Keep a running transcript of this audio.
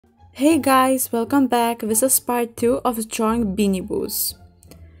Hey guys, welcome back. This is part 2 of drawing Beanie Boos.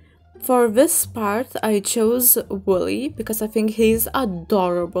 For this part, I chose Wooly because I think he's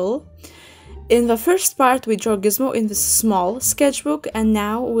adorable. In the first part, we draw Gizmo in the small sketchbook, and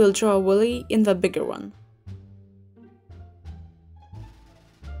now we'll draw Wooly in the bigger one.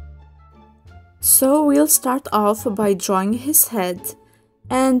 So we'll start off by drawing his head.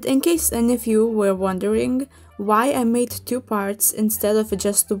 And in case any of you were wondering why I made 2 parts instead of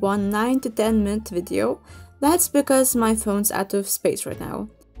just one 9 to 10 minute video, that's because my phone's out of space right now.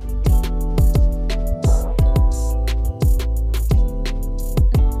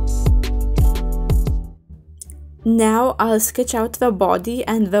 Now I'll sketch out the body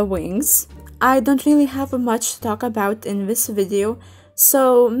and the wings. I don't really have much to talk about in this video,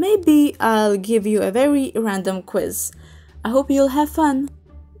 so maybe I'll give you a very random quiz. I hope you'll have fun.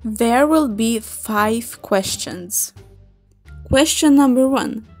 There will be 5 questions. Question number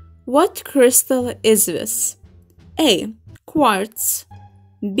 1. What crystal is this? A. Quartz,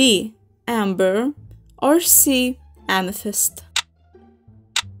 B. Amber, or C. Amethyst?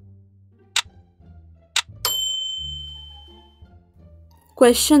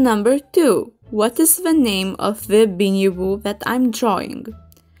 Question number 2. What is the name of the Beanie Boo that I'm drawing?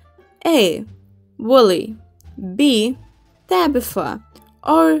 A. Wooly, B. Tabitha,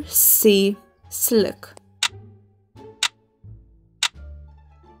 or C. Slick?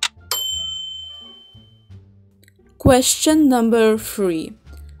 Question number 3.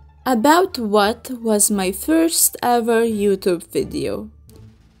 About what was my first ever YouTube video?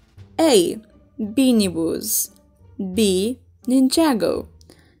 A. Beanie Boos, B. Ninjago,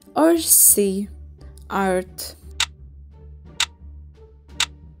 or C. Art?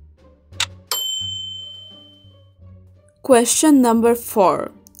 Question number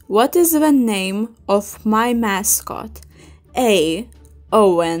 4. What is the name of my mascot? A.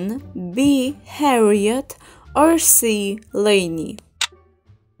 Owen, B. Harriet, or C. Lainey?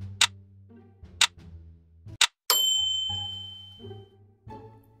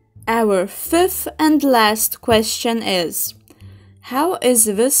 Our 5th and last question is: how is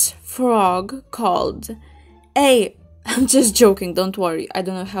this frog called? A. I'm just joking, don't worry, I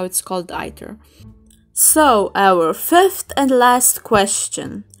don't know how it's called either. So, our 5th and last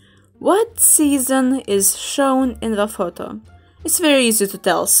question. What season is shown in the photo? It's very easy to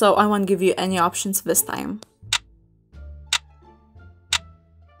tell, so I won't give you any options this time.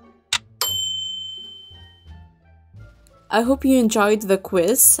 I hope you enjoyed the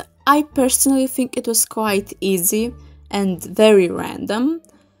quiz. I personally think it was quite easy and very random.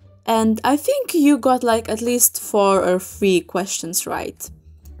 And I think you got like at least 4 or 3 questions right.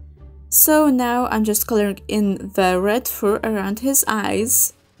 So now I'm just coloring in the red fur around his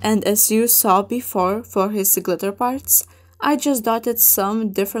eyes, and as you saw before for his glitter parts, I just dotted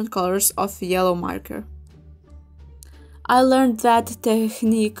some different colors of yellow marker. I learned that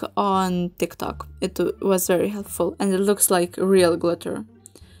technique on TikTok. It was very helpful and it looks like real glitter.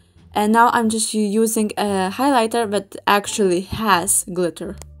 And now I'm just using a highlighter that actually has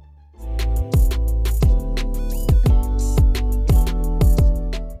glitter.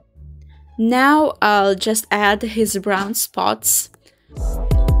 Now I'll just add his brown spots.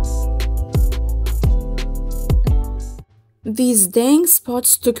 These dang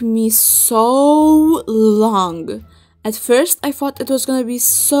spots took me so long. At first I thought it was gonna be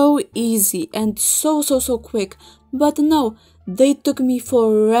so easy and so quick, but no, they took me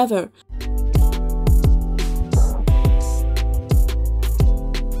forever.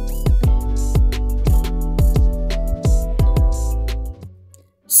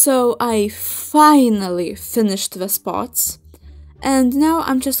 So I finally finished the spots, and now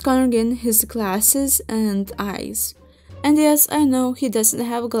I'm just coloring in his glasses and eyes. And yes, I know he doesn't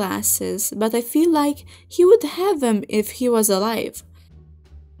have glasses, but I feel like he would have them if he was alive.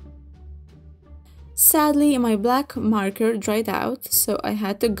 Sadly, my black marker dried out, so I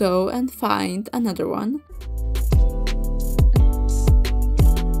had to go and find another one.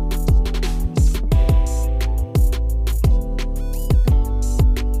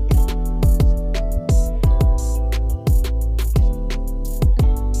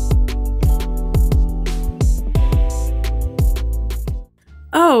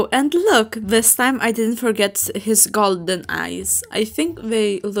 Oh, and look, this time I didn't forget his golden eyes. I think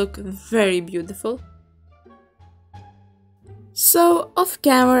they look very beautiful. So, off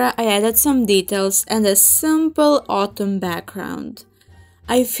camera I added some details and a simple autumn background.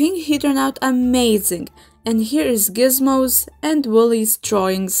 I think he turned out amazing, and here is Gizmo's and Wooly's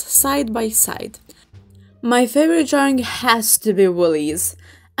drawings side by side. My favorite drawing has to be Wooly's.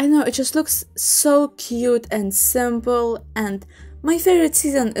 I know, it just looks so cute and simple, and My favorite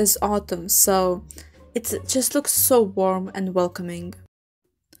season is autumn, so it just looks so warm and welcoming.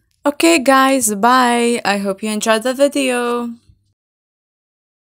 Okay guys, bye! I hope you enjoyed the video.